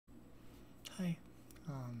Hi,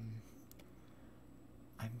 um,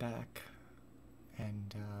 I'm back,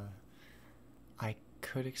 and I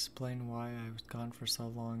could explain why I was gone for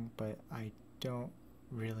so long, but I don't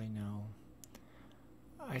really know.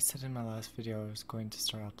 I said in my last video I was going to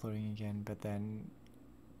start uploading again, but then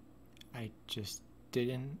I just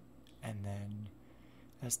didn't, and then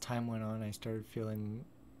as time went on, I started feeling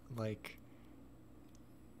like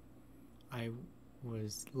I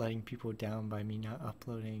was letting people down by me not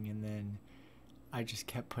uploading, and then I just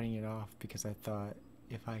kept putting it off because I thought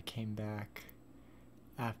if I came back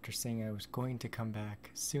after saying I was going to come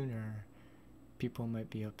back sooner, people might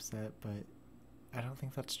be upset, but I don't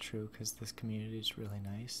think that's true because this community is really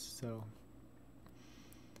nice, so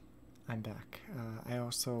I'm back. I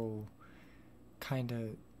also kind of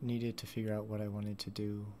needed to figure out what I wanted to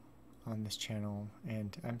do on this channel,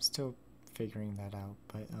 and I'm still figuring that out,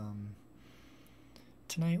 but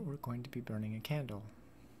tonight we're going to be burning a candle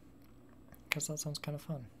because that sounds kind of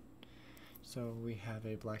fun. So we have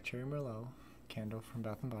a Black Cherry Merlot candle from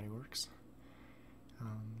Bath & Body Works.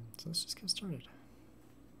 So let's just get started.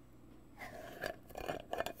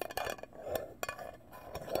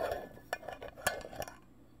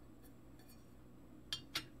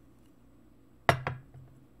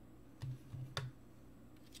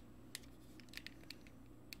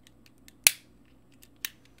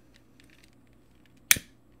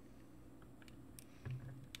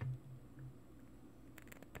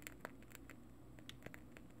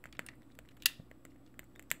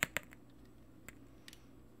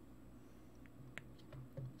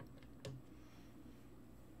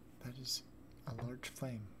 That is a large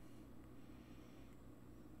flame.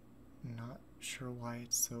 Not sure why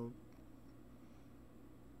it's so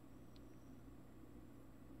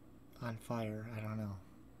on fire. I don't know.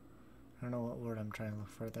 I don't know what word I'm trying to look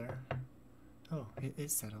for there. Oh, it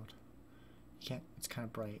is settled. You can't, it's kind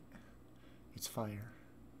of bright. It's fire.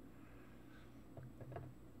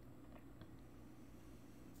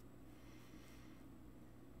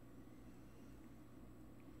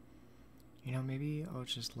 You know, maybe I'll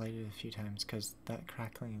just light it a few times because that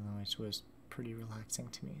crackling noise was pretty relaxing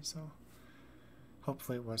to me, so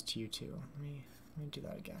hopefully it was to you too. Let me do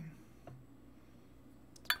that again.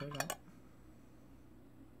 Let's put it up.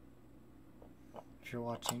 If you're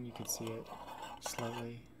watching, you can see it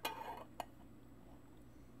slowly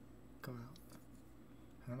go out.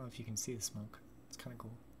 I don't know if you can see the smoke. It's kind of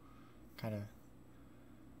cool. Kind of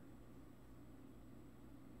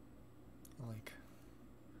like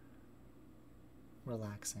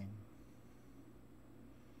relaxing.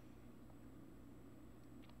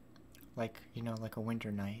 Like, you know, like a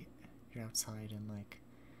winter night. You're outside and like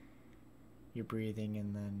you're breathing,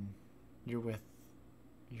 and then you're with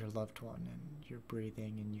your loved one and you're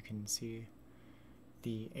breathing and you can see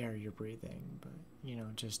the air you're breathing, but you know,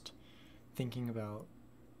 just thinking about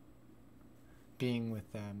being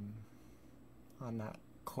with them on that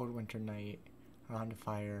cold winter night around a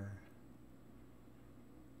fire,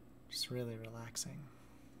 just really relaxing.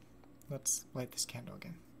 Let's light this candle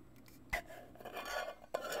again.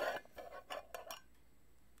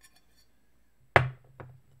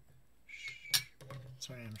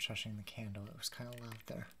 Sorry, I'm shushing the candle. It was kind of loud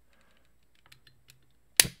there.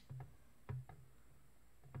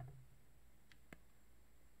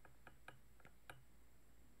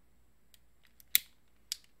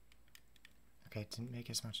 Okay, it didn't make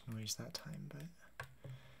as much noise that time, but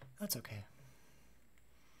that's okay.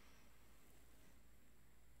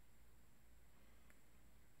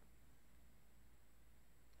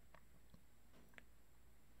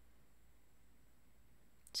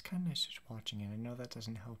 It's kind of nice just watching it. I know that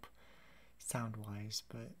doesn't help sound-wise,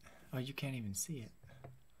 but oh, you can't even see it.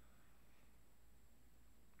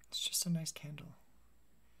 It's just a nice candle.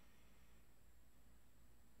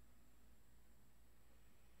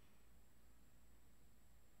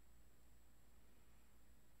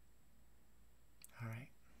 Alright.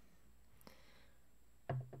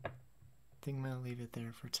 I think I'm going to leave it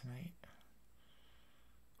there for tonight.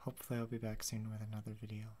 Hopefully I'll be back soon with another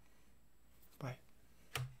video. Bye.